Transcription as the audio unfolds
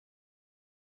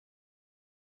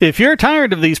If you're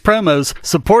tired of these promos,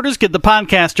 supporters get the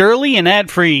podcast early and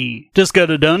ad-free. Just go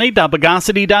to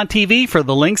donate.bogosity.tv for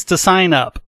the links to sign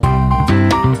up.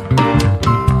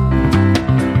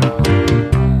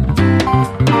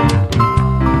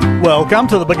 Welcome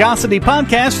to the Bogosity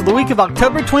Podcast for the week of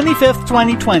October 25th,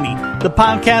 2020, the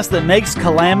podcast that makes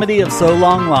calamity of so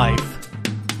long life.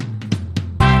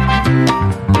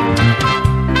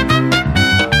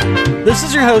 This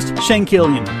is your host, Shane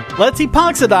Killian. Let's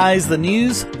epoxidize the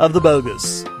news of the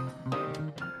bogus.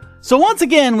 So once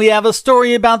again, we have a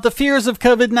story about the fears of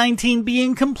COVID-19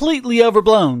 being completely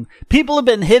overblown. People have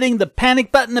been hitting the panic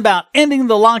button about ending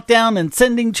the lockdown and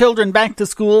sending children back to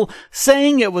school,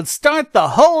 saying it would start the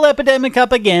whole epidemic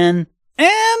up again.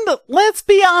 And let's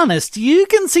be honest, you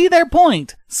can see their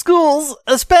point. Schools,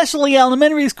 especially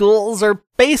elementary schools, are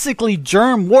basically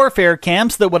germ warfare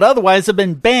camps that would otherwise have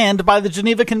been banned by the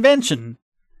Geneva Convention.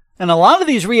 And a lot of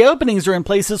these reopenings are in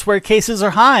places where cases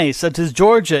are high, such as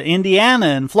Georgia, Indiana,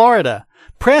 and Florida.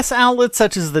 Press outlets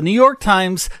such as the New York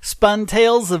Times spun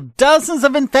tales of dozens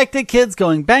of infected kids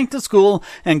going back to school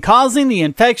and causing the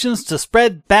infections to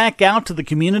spread back out to the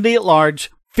community at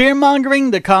large, fear-mongering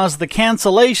that caused the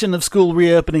cancellation of school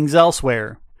reopenings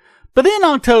elsewhere. But in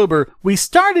October, we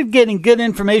started getting good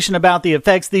information about the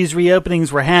effects these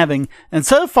reopenings were having, and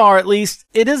so far at least,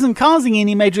 it isn't causing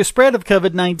any major spread of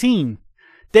COVID-19.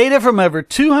 Data from over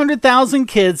 200,000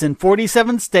 kids in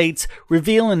 47 states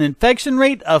reveal an infection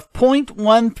rate of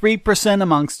 0.13%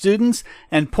 among students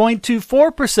and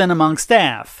 0.24% among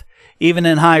staff. Even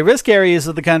in high-risk areas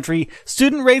of the country,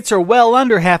 student rates are well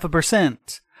under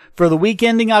 0.5%. For the week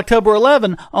ending October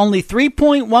 11, only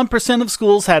 3.1% of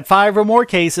schools had 5 or more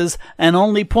cases, and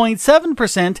only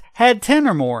 0.7% had 10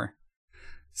 or more.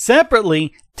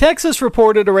 Separately, Texas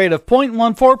reported a rate of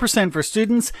 0.14% for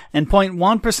students and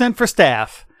 0.1% for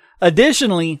staff.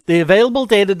 Additionally, the available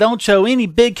data don't show any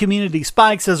big community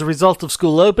spikes as a result of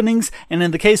school openings, and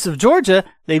in the case of Georgia,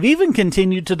 they've even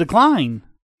continued to decline.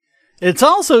 It's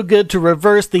also good to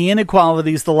reverse the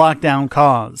inequalities the lockdown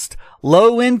caused.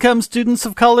 Low-income students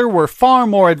of color were far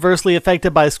more adversely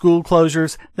affected by school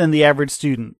closures than the average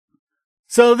student.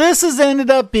 So this has ended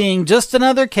up being just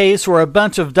another case where a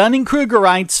bunch of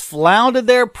Dunning-Krugerites flouted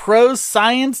their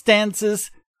pro-science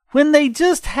stances when they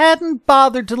just hadn't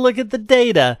bothered to look at the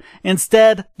data,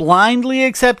 instead blindly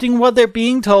accepting what they're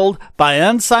being told by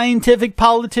unscientific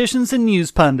politicians and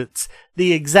news pundits,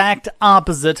 the exact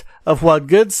opposite of what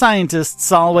good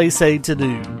scientists always say to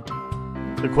do.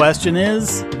 The question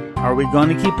is, are we going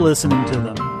to keep listening to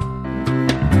them?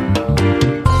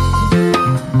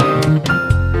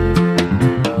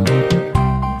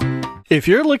 If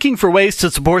you're looking for ways to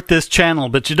support this channel,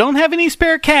 but you don't have any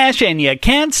spare cash and you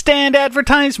can't stand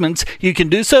advertisements, you can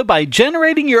do so by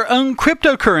generating your own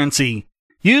cryptocurrency.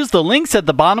 Use the links at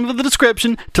the bottom of the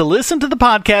description to listen to the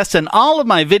podcast and all of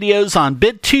my videos on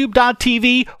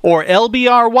bittube.tv or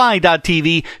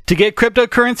lbry.tv to get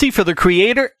cryptocurrency for the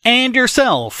creator and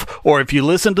yourself. Or if you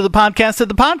listen to the podcast at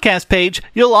the podcast page,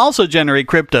 you'll also generate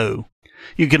crypto.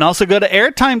 You can also go to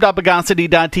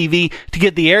airtime.bogosity.tv to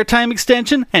get the airtime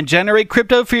extension and generate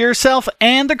crypto for yourself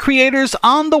and the creators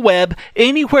on the web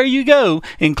anywhere you go,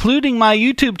 including my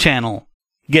YouTube channel.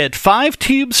 Get 5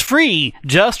 tubes free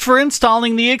just for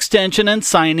installing the extension and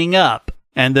signing up,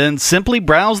 and then simply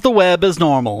browse the web as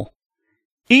normal.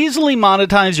 Easily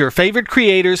monetize your favorite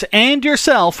creators and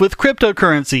yourself with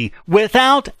cryptocurrency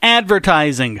without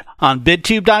advertising on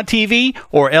bittube.tv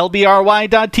or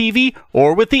lbry.tv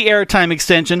or with the airtime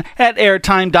extension at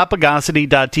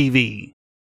airtime.bogosity.tv.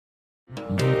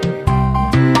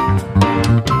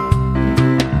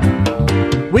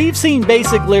 We've seen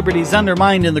basic liberties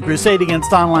undermined in the crusade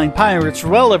against online pirates for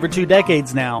well over 2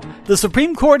 decades now. The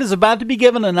Supreme Court is about to be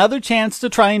given another chance to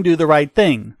try and do the right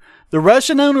thing. The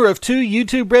Russian owner of 2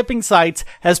 YouTube ripping sites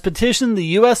has petitioned the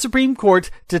U.S. Supreme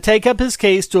Court to take up his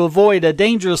case to avoid a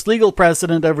dangerous legal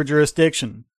precedent over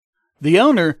jurisdiction. The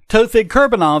owner, Tofig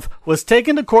Kurbanov, was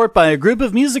taken to court by a group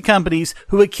of music companies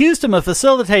who accused him of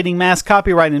facilitating mass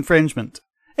copyright infringement.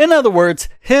 In other words,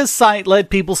 his site let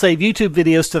people save YouTube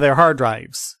videos to their hard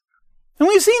drives. And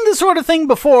we've seen this sort of thing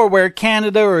before where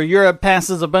Canada or Europe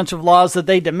passes a bunch of laws that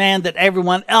they demand that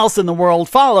everyone else in the world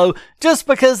follow just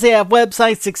because they have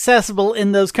websites accessible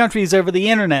in those countries over the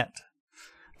internet.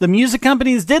 The music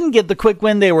companies didn't get the quick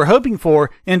win they were hoping for.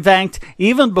 In fact,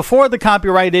 even before the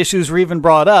copyright issues were even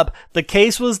brought up, the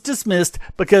case was dismissed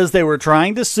because they were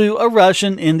trying to sue a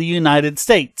Russian in the United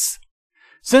States.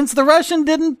 Since the Russian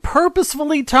didn't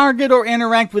purposefully target or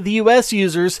interact with US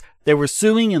users, they were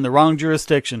suing in the wrong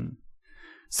jurisdiction.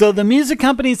 So the music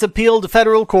companies appealed to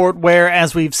federal court where,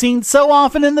 as we've seen so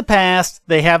often in the past,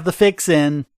 they have the fix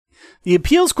in. The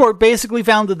appeals court basically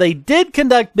found that they did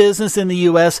conduct business in the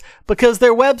U.S. because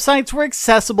their websites were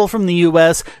accessible from the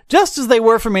U.S. just as they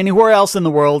were from anywhere else in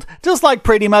the world, just like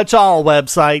pretty much all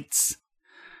websites.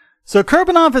 So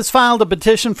Kurbanov has filed a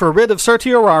petition for writ of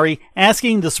certiorari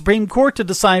asking the Supreme Court to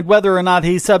decide whether or not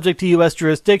he's subject to U.S.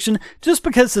 jurisdiction just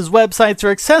because his websites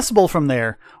are accessible from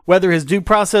there, whether his due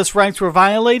process rights were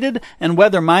violated, and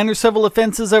whether minor civil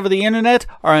offenses over the internet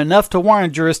are enough to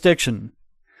warrant jurisdiction.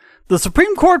 The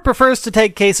Supreme Court prefers to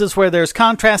take cases where there's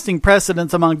contrasting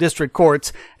precedents among district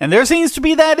courts, and there seems to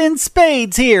be that in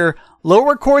spades here.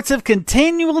 Lower courts have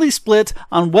continually split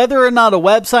on whether or not a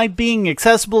website being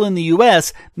accessible in the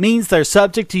U.S. means they're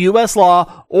subject to U.S.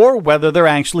 law or whether they're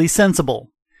actually sensible.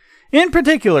 In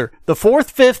particular, the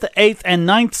 4th, 5th, 8th, and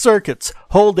 9th Circuits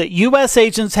hold that U.S.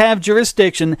 agents have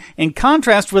jurisdiction, in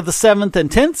contrast with the 7th and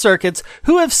 10th Circuits,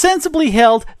 who have sensibly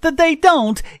held that they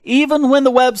don't, even when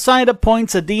the website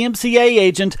appoints a DMCA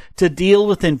agent to deal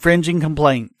with infringing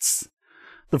complaints.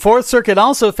 The 4th Circuit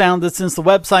also found that since the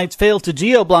websites fail to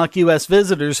geoblock U.S.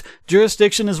 visitors,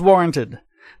 jurisdiction is warranted.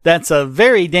 That's a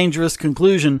very dangerous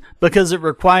conclusion because it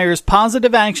requires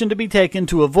positive action to be taken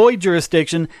to avoid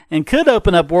jurisdiction and could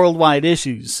open up worldwide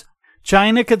issues.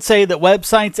 China could say that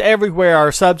websites everywhere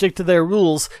are subject to their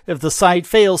rules if the site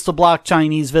fails to block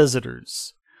Chinese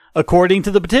visitors. According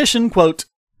to the petition, quote,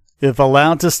 "If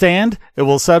allowed to stand, it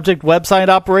will subject website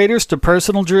operators to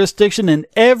personal jurisdiction in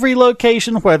every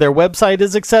location where their website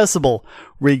is accessible,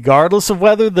 regardless of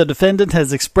whether the defendant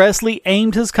has expressly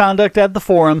aimed his conduct at the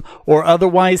forum or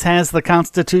otherwise has the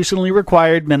constitutionally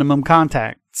required minimum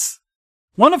contacts."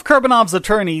 One of Kurbanov's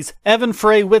attorneys, Evan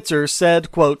Frey-Witzer,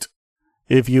 said, quote,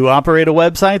 "If you operate a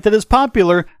website that is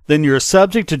popular, then you're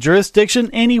subject to jurisdiction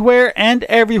anywhere and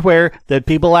everywhere that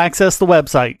people access the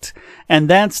website. And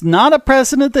that's not a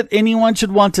precedent that anyone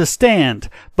should want to stand,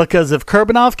 because if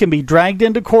Kurbanov can be dragged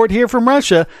into court here from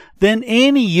Russia, then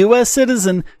any U.S.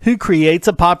 citizen who creates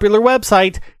a popular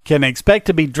website can expect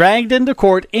to be dragged into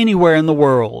court anywhere in the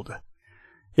world."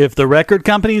 If the record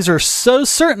companies are so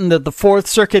certain that the 4th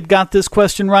Circuit got this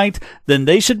question right, then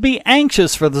they should be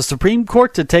anxious for the Supreme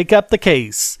Court to take up the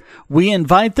case. We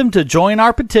invite them to join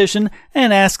our petition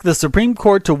and ask the Supreme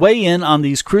Court to weigh in on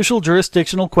these crucial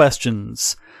jurisdictional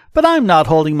questions. But I'm not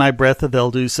holding my breath that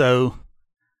they'll do so.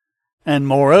 And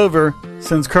moreover,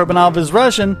 since Kurbanov is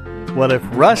Russian, what if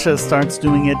Russia starts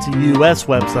doing it to U.S.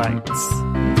 websites?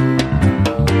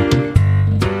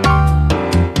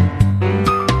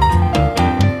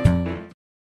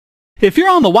 If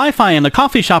you're on the Wi-Fi in a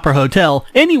coffee shop or hotel,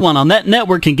 anyone on that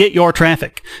network can get your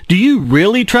traffic. Do you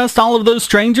really trust all of those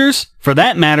strangers? For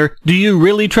that matter, do you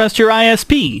really trust your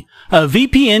ISP? A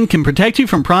VPN can protect you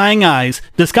from prying eyes,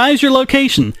 disguise your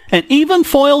location, and even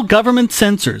foil government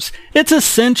censors. It's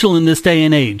essential in this day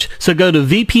and age, so go to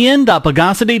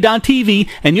vpn.bogosity.tv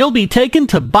and you'll be taken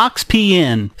to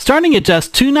BoxPN. Starting at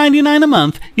just $2.99 a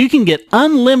month, you can get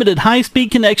unlimited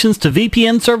high-speed connections to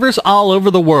VPN servers all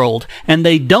over the world, and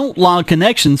they don't log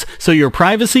connections, so your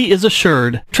privacy is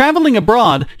assured. Traveling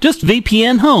abroad, just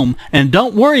VPN home, and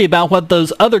don't worry about what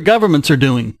those other governments are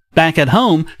doing. Back at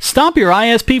home, stop your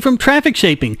ISP from traffic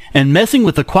shaping and messing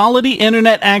with the quality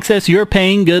internet access you're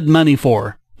paying good money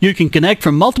for. You can connect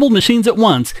from multiple machines at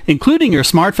once, including your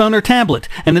smartphone or tablet,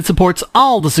 and it supports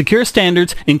all the secure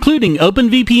standards, including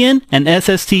OpenVPN and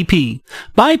SSTP.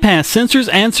 Bypass censors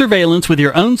and surveillance with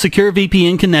your own secure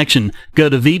VPN connection. Go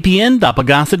to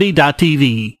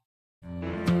vpn.bogosity.tv.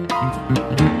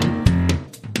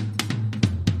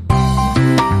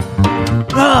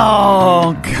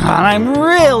 Oh, God, I'm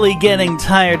really getting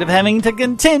tired of having to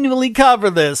continually cover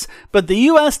this, but the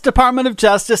U.S. Department of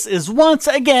Justice is once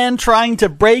again trying to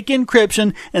break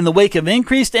encryption in the wake of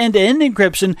increased end-to-end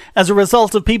encryption as a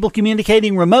result of people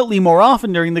communicating remotely more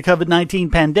often during the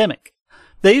COVID-19 pandemic.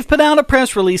 They've put out a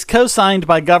press release co-signed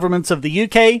by governments of the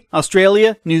UK,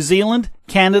 Australia, New Zealand,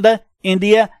 Canada,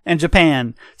 India, and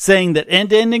Japan, saying that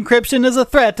end-to-end encryption is a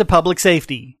threat to public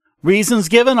safety. Reasons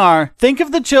given are, think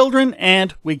of the children,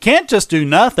 and we can't just do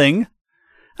nothing.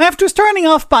 After starting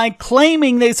off by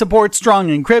claiming they support strong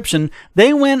encryption,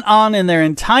 they went on in their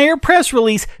entire press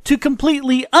release to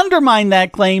completely undermine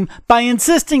that claim by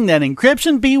insisting that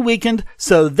encryption be weakened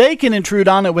so they can intrude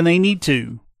on it when they need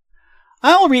to.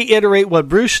 I'll reiterate what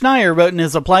Bruce Schneier wrote in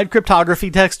his Applied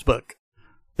Cryptography textbook.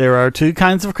 There are two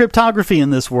kinds of cryptography in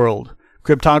this world.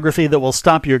 Cryptography that will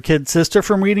stop your kid sister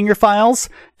from reading your files,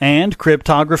 and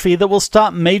cryptography that will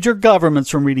stop major governments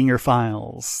from reading your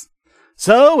files.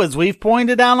 So, as we've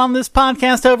pointed out on this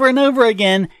podcast over and over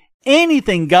again,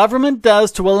 anything government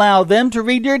does to allow them to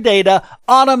read your data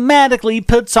automatically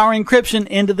puts our encryption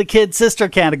into the kid sister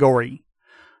category.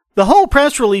 The whole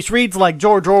press release reads like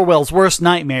George Orwell's worst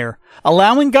nightmare.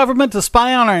 Allowing government to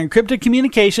spy on our encrypted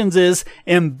communications is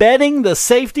embedding the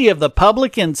safety of the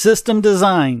public in system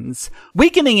designs.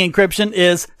 Weakening encryption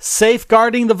is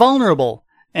safeguarding the vulnerable.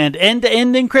 And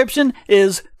end-to-end encryption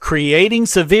is creating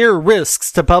severe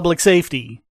risks to public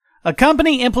safety. A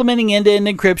company implementing end-to-end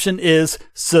encryption is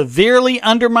severely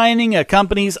undermining a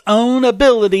company's own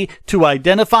ability to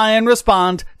identify and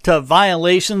respond to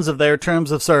violations of their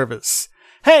terms of service.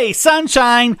 Hey,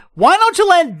 sunshine, why don't you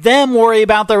let them worry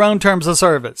about their own terms of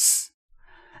service?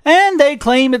 And they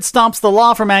claim it stops the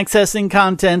law from accessing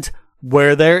content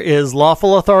where there is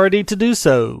lawful authority to do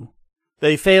so.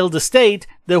 They fail to state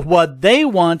that what they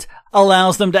want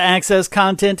allows them to access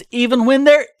content even when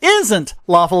there isn't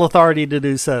lawful authority to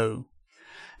do so.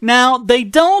 Now, they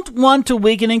don't want to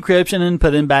weaken encryption and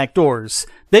put in backdoors.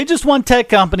 They just want tech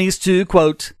companies to,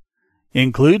 quote,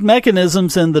 include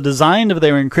mechanisms in the design of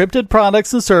their encrypted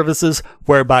products and services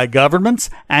whereby governments,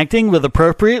 acting with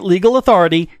appropriate legal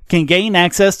authority, can gain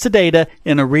access to data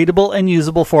in a readable and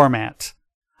usable format.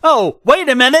 Oh, wait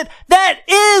a minute! That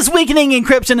is weakening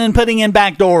encryption and putting in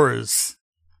backdoors!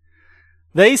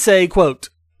 They say, quote,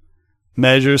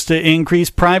 measures to increase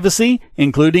privacy,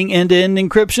 including end-to-end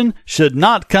encryption, should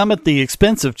not come at the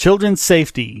expense of children's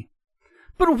safety.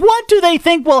 But what do they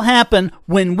think will happen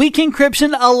when weak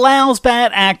encryption allows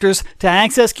bad actors to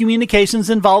access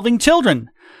communications involving children?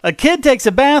 A kid takes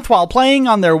a bath while playing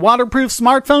on their waterproof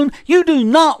smartphone. You do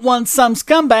not want some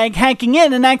scumbag hacking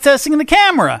in and accessing the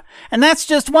camera. And that's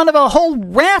just one of a whole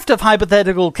raft of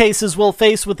hypothetical cases we'll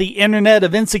face with the Internet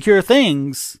of Insecure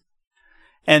Things.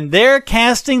 And they're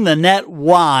casting the net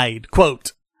wide.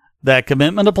 Quote, that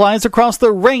commitment applies across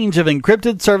the range of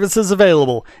encrypted services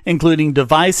available, including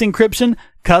device encryption,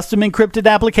 custom encrypted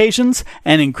applications,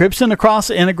 and encryption across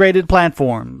integrated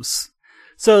platforms.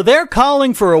 So they're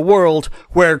calling for a world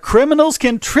where criminals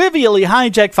can trivially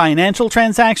hijack financial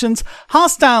transactions,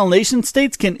 hostile nation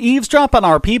states can eavesdrop on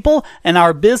our people, and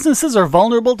our businesses are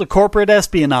vulnerable to corporate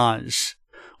espionage.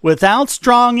 Without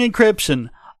strong encryption,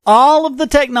 all of the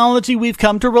technology we've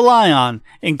come to rely on,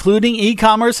 including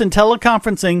e-commerce and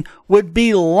teleconferencing, would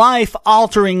be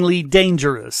life-alteringly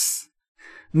dangerous.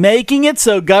 Making it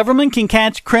so government can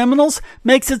catch criminals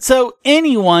makes it so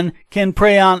anyone can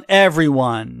prey on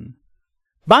everyone.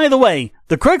 By the way,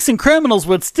 the crooks and criminals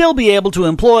would still be able to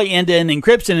employ end-to-end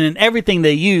encryption in everything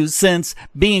they use since,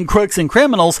 being crooks and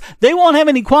criminals, they won't have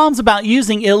any qualms about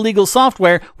using illegal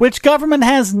software which government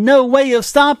has no way of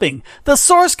stopping. The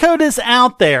source code is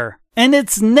out there, and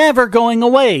it's never going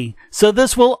away, so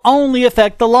this will only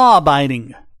affect the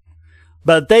law-abiding.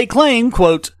 But they claim,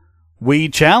 quote, we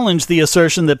challenge the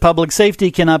assertion that public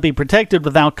safety cannot be protected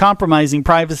without compromising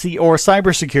privacy or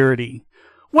cybersecurity.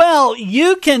 Well,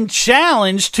 you can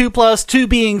challenge 2 plus 2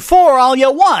 being 4 all you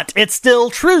want. It's still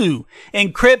true.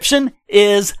 Encryption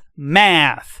is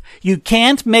math. You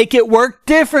can't make it work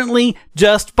differently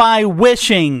just by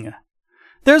wishing.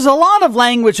 There's a lot of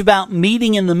language about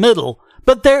meeting in the middle,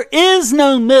 but there is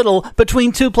no middle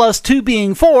between 2 plus 2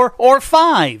 being 4 or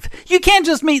 5. You can't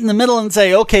just meet in the middle and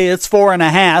say, okay, it's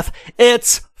 4.5.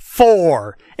 It's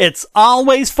 4. It's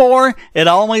always 4. It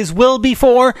always will be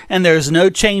 4, and there's no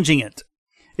changing it.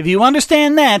 If you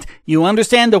understand that, you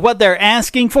understand that what they're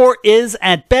asking for is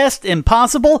at best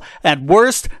impossible, at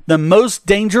worst the most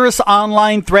dangerous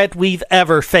online threat we've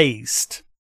ever faced.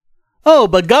 Oh,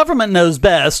 but government knows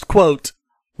best, quote,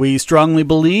 we strongly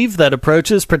believe that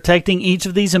approaches protecting each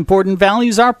of these important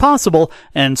values are possible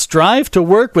and strive to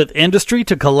work with industry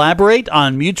to collaborate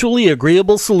on mutually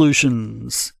agreeable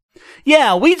solutions.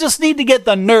 Yeah, we just need to get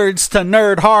the nerds to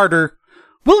nerd harder.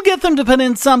 We'll get them to put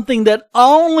in something that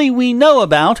only we know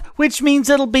about, which means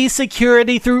it'll be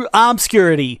security through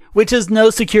obscurity, which is no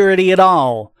security at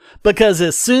all. Because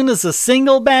as soon as a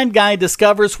single bad guy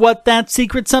discovers what that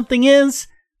secret something is,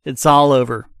 it's all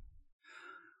over.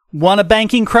 Want a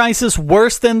banking crisis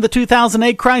worse than the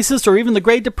 2008 crisis or even the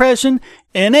Great Depression?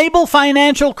 Enable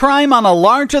financial crime on a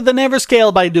larger-than-ever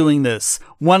scale by doing this.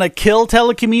 Want to kill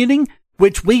telecommuting,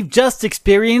 which we've just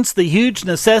experienced the huge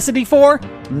necessity for?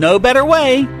 No better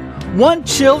way. Want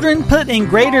children put in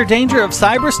greater danger of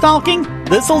cyberstalking?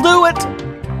 This'll do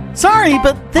it. Sorry,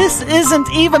 but this isn't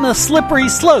even a slippery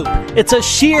slope. It's a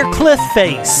sheer cliff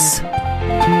face.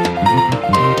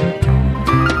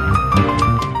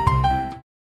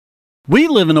 We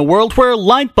live in a world where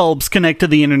light bulbs connect to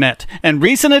the internet, and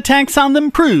recent attacks on them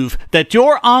prove that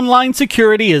your online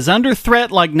security is under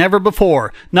threat like never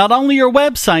before. Not only your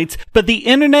websites, but the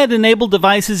internet-enabled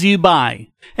devices you buy.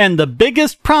 And the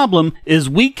biggest problem is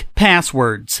weak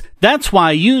passwords. That's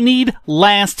why you need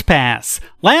LastPass.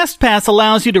 LastPass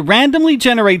allows you to randomly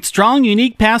generate strong,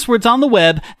 unique passwords on the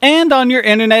web and on your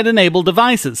internet-enabled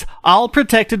devices, all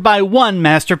protected by one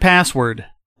master password.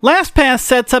 LastPass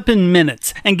sets up in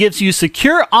minutes and gives you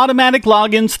secure automatic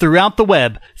logins throughout the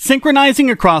web, synchronizing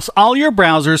across all your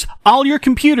browsers, all your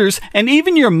computers, and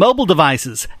even your mobile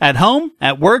devices, at home,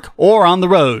 at work, or on the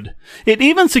road. It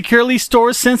even securely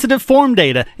stores sensitive form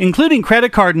data, including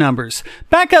credit card numbers,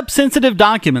 backup sensitive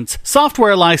documents,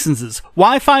 software licenses,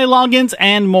 Wi-Fi logins,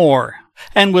 and more.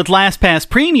 And with LastPass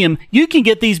Premium, you can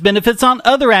get these benefits on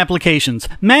other applications,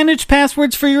 manage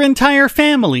passwords for your entire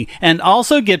family, and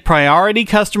also get priority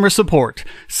customer support.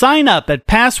 Sign up at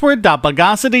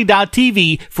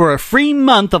password.bogosity.tv for a free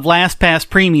month of LastPass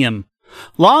Premium.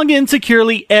 Log in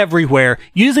securely everywhere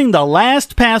using the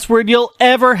last password you'll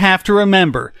ever have to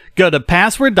remember. Go to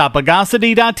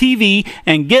password.bogosity.tv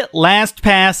and get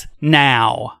LastPass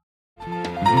now.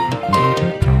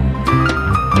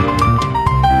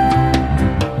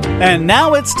 And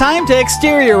now it's time to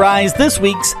exteriorize this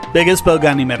week's biggest bow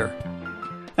gun emitter.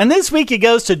 And this week it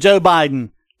goes to Joe Biden.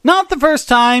 Not the first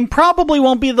time, probably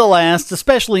won't be the last,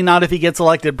 especially not if he gets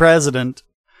elected president.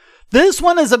 This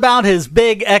one is about his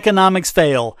big economics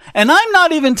fail. And I'm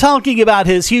not even talking about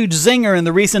his huge zinger in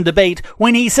the recent debate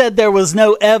when he said there was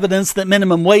no evidence that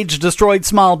minimum wage destroyed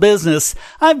small business.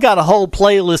 I've got a whole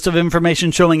playlist of information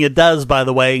showing it does, by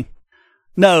the way.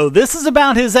 No, this is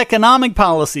about his economic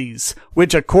policies,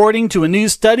 which according to a new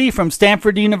study from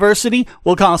Stanford University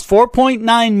will cost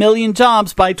 4.9 million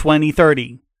jobs by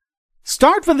 2030.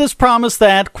 Start with this promise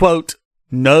that, quote,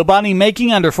 nobody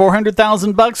making under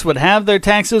 $400,000 would have their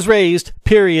taxes raised,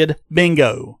 period,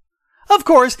 bingo. Of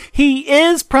course, he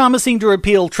is promising to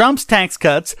repeal Trump's tax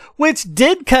cuts, which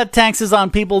did cut taxes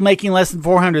on people making less than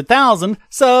 $400,000,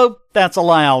 so that's a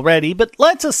lie already, but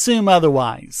let's assume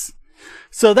otherwise.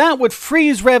 So that would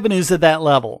freeze revenues at that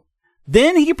level.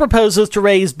 Then he proposes to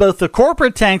raise both the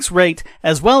corporate tax rate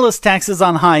as well as taxes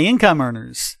on high income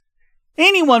earners.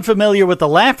 Anyone familiar with the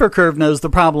Laffer curve knows the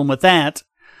problem with that.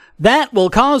 That will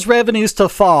cause revenues to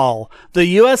fall. The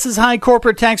U.S.'s high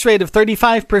corporate tax rate of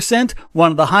 35%,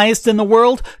 one of the highest in the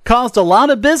world, caused a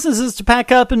lot of businesses to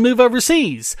pack up and move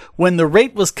overseas. When the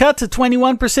rate was cut to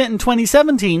 21% in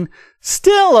 2017,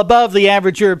 still above the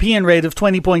average European rate of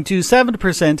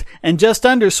 20.27% and just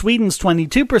under Sweden's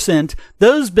 22%,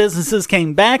 those businesses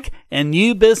came back and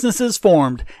new businesses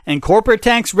formed, and corporate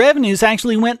tax revenues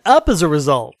actually went up as a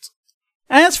result.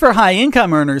 As for high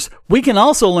income earners, we can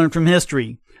also learn from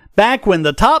history. Back when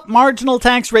the top marginal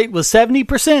tax rate was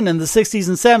 70% in the 60s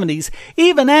and 70s,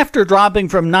 even after dropping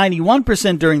from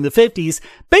 91% during the 50s,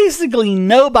 basically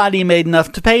nobody made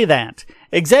enough to pay that.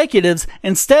 Executives,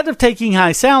 instead of taking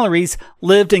high salaries,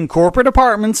 lived in corporate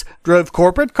apartments, drove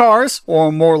corporate cars,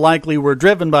 or more likely were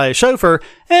driven by a chauffeur,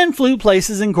 and flew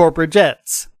places in corporate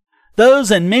jets.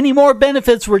 Those and many more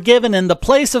benefits were given in the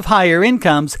place of higher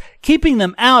incomes, keeping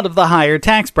them out of the higher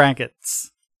tax brackets.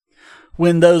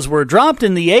 When those were dropped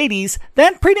in the 80s,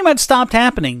 that pretty much stopped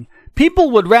happening. People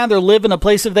would rather live in a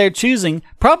place of their choosing,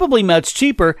 probably much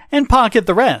cheaper, and pocket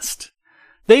the rest.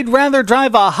 They'd rather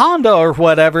drive a Honda or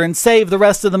whatever and save the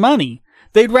rest of the money.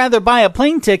 They'd rather buy a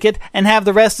plane ticket and have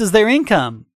the rest as their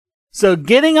income. So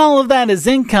getting all of that as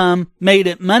income made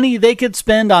it money they could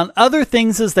spend on other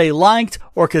things as they liked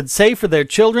or could save for their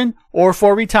children or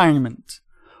for retirement.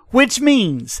 Which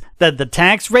means that the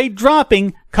tax rate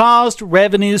dropping caused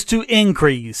revenues to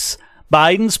increase.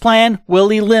 Biden's plan will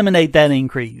eliminate that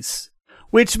increase.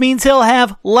 Which means he'll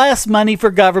have less money for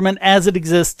government as it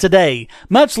exists today,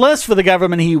 much less for the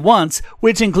government he wants,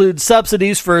 which includes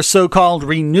subsidies for so-called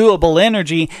renewable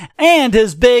energy and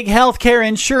his big healthcare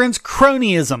insurance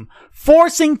cronyism,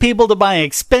 forcing people to buy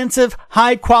expensive,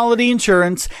 high-quality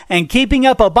insurance and keeping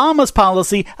up Obama's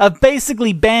policy of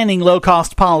basically banning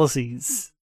low-cost policies.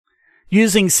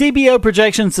 Using CBO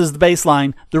projections as the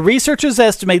baseline, the researchers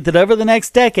estimate that over the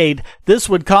next decade, this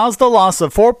would cause the loss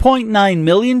of 4.9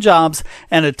 million jobs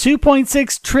and a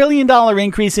 $2.6 trillion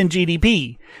increase in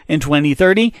GDP. In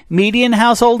 2030, median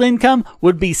household income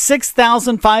would be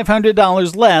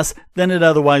 $6,500 less than it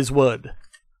otherwise would.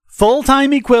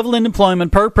 Full-time equivalent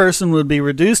employment per person would be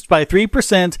reduced by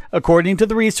 3%, according to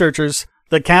the researchers.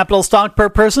 The capital stock per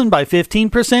person by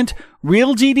 15%,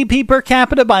 real GDP per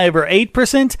capita by over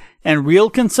 8%, and real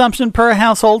consumption per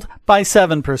household by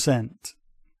 7%.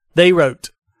 They wrote,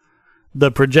 The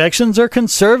projections are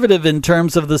conservative in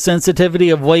terms of the sensitivity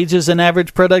of wages and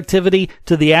average productivity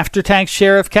to the after-tax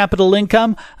share of capital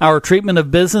income, our treatment of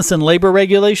business and labor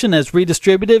regulation as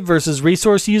redistributive versus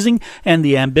resource using, and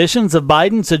the ambitions of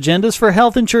Biden's agendas for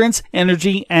health insurance,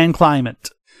 energy, and climate.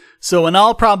 So in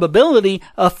all probability,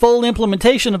 a full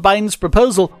implementation of Biden's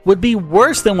proposal would be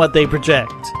worse than what they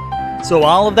project. So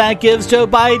all of that gives Joe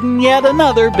Biden yet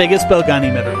another biggest bogon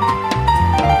emitter.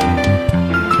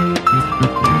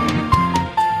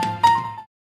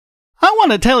 I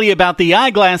want to tell you about the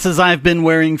eyeglasses I've been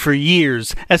wearing for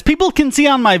years. As people can see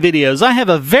on my videos, I have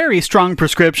a very strong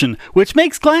prescription, which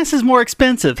makes glasses more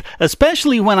expensive,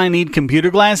 especially when I need computer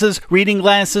glasses, reading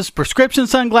glasses, prescription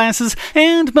sunglasses,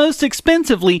 and most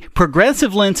expensively,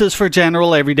 progressive lenses for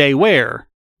general everyday wear.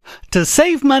 To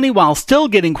save money while still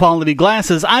getting quality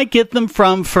glasses, I get them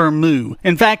from Firmoo.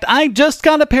 In fact, I just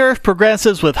got a pair of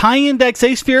progressives with high-index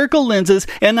aspherical lenses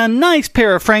and a nice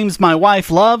pair of frames my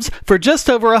wife loves for just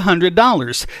over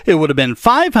 $100. It would have been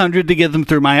 $500 to get them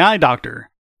through my eye doctor.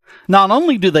 Not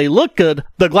only do they look good,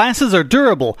 the glasses are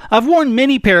durable. I've worn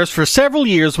many pairs for several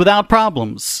years without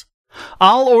problems.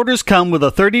 All orders come with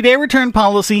a 30-day return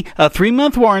policy, a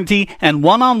 3-month warranty, and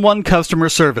one-on-one customer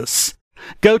service.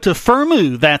 Go to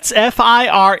Firmoo, that's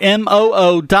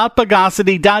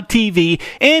FIRMOO.Bogosity.tv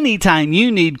anytime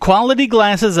you need quality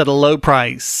glasses at a low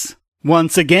price.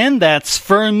 Once again, that's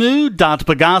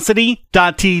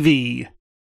Firmoo.Bogosity.tv.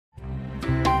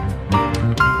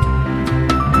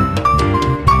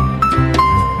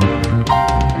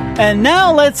 And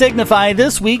now let's signify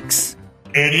this week's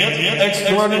Idiot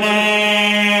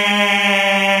Extraordinaire.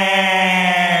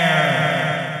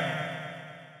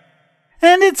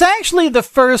 And it's actually the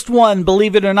first one,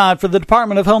 believe it or not, for the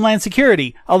Department of Homeland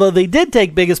Security, although they did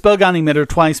take biggest bogon emitter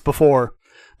twice before.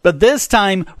 But this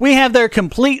time, we have their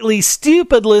completely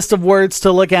stupid list of words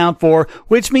to look out for,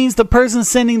 which means the person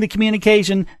sending the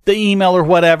communication, the email or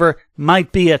whatever,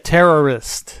 might be a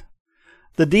terrorist.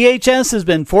 The DHS has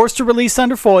been forced to release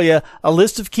under FOIA a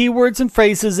list of keywords and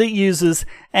phrases it uses,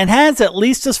 and has at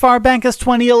least as far back as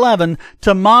 2011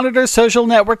 to monitor social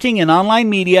networking and online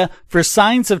media for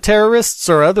signs of terrorists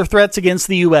or other threats against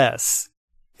the U.S.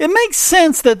 It makes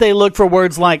sense that they look for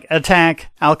words like attack,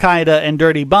 Al-Qaeda, and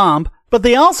dirty bomb, but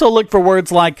they also look for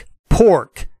words like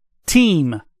pork,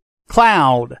 team,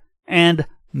 cloud, and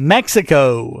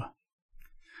Mexico.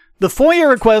 The FOIA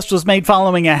request was made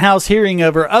following a House hearing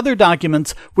over other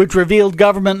documents which revealed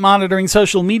government monitoring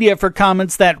social media for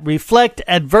comments that reflect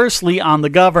adversely on the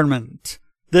government.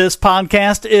 This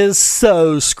podcast is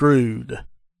so screwed.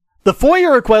 The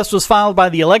FOIA request was filed by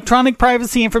the Electronic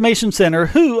Privacy Information Center,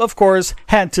 who, of course,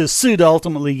 had to sue to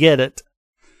ultimately get it.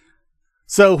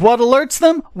 So what alerts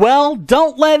them? Well,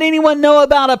 don't let anyone know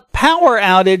about a power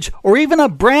outage or even a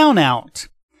brownout.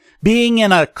 Being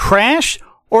in a crash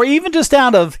or even just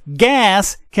out of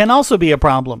gas can also be a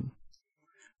problem.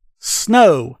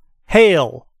 Snow,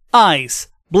 hail, ice,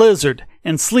 blizzard,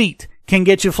 and sleet can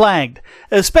get you flagged,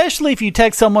 especially if you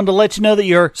text someone to let you know that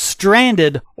you're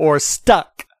stranded or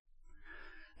stuck.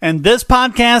 And this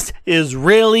podcast is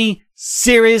really,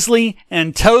 seriously,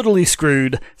 and totally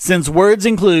screwed, since words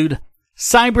include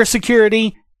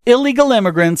cybersecurity, illegal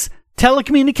immigrants,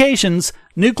 telecommunications,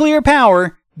 nuclear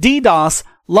power, DDoS,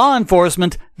 law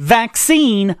enforcement,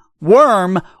 vaccine,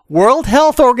 worm, World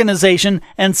Health Organization,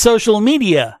 and social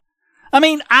media. I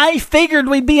mean, I figured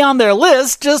we'd be on their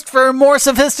list just for more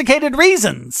sophisticated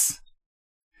reasons.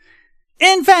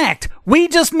 In fact, we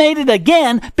just made it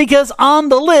again because on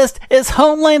the list is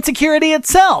Homeland Security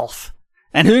itself.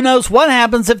 And who knows what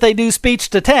happens if they do speech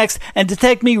to text and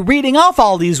detect me reading off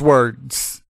all these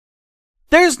words.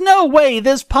 There's no way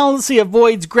this policy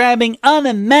avoids grabbing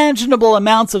unimaginable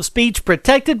amounts of speech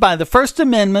protected by the First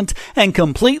Amendment and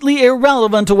completely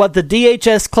irrelevant to what the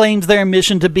DHS claims their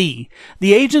mission to be.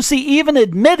 The agency even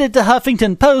admitted to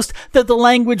Huffington Post that the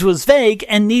language was vague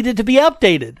and needed to be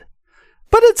updated.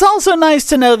 But it's also nice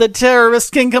to know that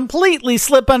terrorists can completely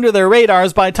slip under their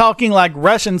radars by talking like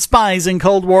Russian spies in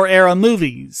Cold War-era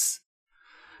movies.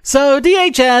 So,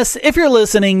 DHS, if you're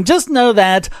listening, just know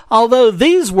that, although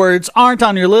these words aren't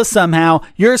on your list somehow,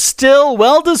 you're still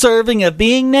well deserving of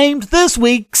being named this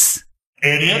week's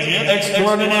Idiot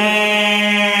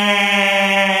Extraordinaire.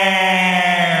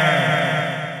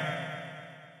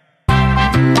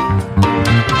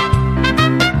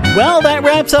 Well, that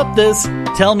wraps up this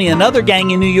Tell Me Another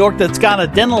Gang in New York That's Got a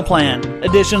Dental Plan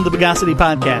edition of the Bogosity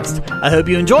Podcast. I hope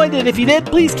you enjoyed it. If you did,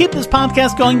 please keep this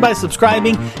podcast going by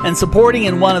subscribing and supporting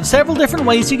in one of several different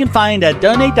ways you can find at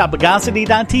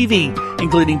donate.bogosity.tv.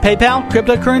 including PayPal,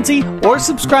 cryptocurrency, or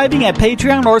subscribing at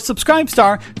Patreon or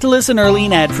Subscribestar to listen early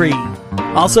and ad-free.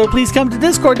 Also, please come to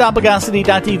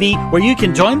discord.bogosity.tv where you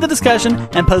can join the discussion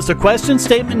and post a question,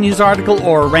 statement, news article,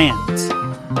 or rant.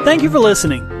 Thank you for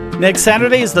listening. Next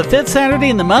Saturday is the 5th Saturday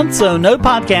in the month, so no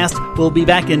podcast. We'll be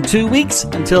back in 2 weeks.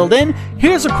 Until then,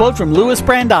 here's a quote from Louis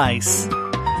Brandeis.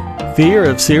 Fear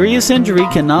of serious injury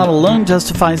cannot alone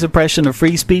justify suppression of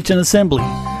free speech and assembly.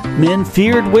 Men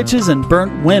feared witches and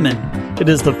burnt women. It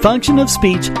is the function of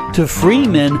speech to free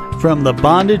men from the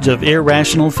bondage of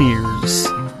irrational fears.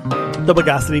 The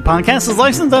Bogosity Podcast is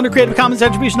licensed under Creative Commons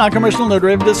Attribution Non-Commercial No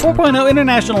Derivatives 4.0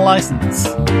 International License.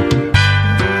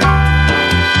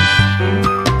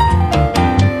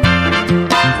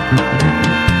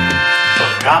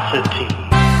 Bogosity.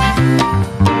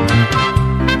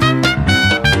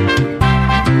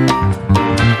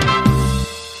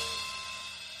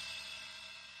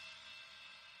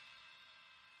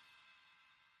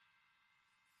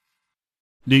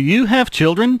 Do you have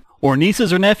children, or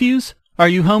nieces or nephews? Are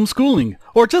you homeschooling,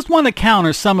 or just want to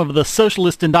counter some of the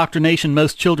socialist indoctrination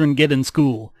most children get in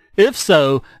school? If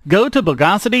so, go to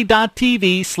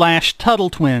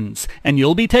bogosity.tv/TuttleTwins, and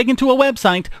you'll be taken to a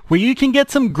website where you can get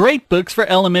some great books for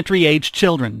elementary-age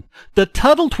children. The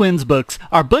Tuttle Twins books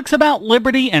are books about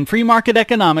liberty and free market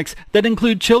economics that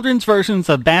include children's versions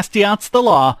of Bastiat's The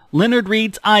Law, Leonard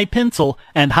Read's I, Pencil,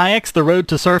 and Hayek's The Road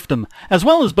to Serfdom, as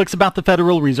well as books about the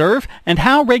Federal Reserve and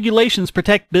how regulations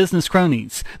protect business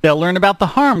cronies. They'll learn about the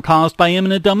harm caused by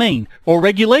eminent domain, or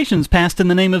regulations passed in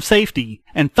the name of safety,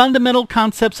 and fundamental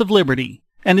concepts of liberty.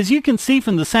 And as you can see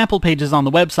from the sample pages on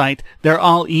the website, they're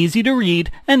all easy to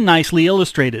read and nicely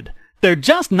illustrated. They're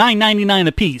just $9.99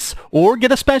 a piece, or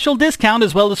get a special discount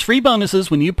as well as free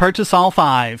bonuses when you purchase all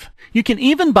 5. You can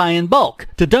even buy in bulk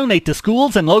to donate to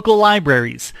schools and local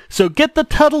libraries. So get the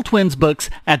Tuttle Twins books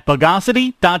at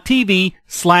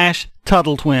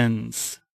bogosity.tv/TuttleTwins.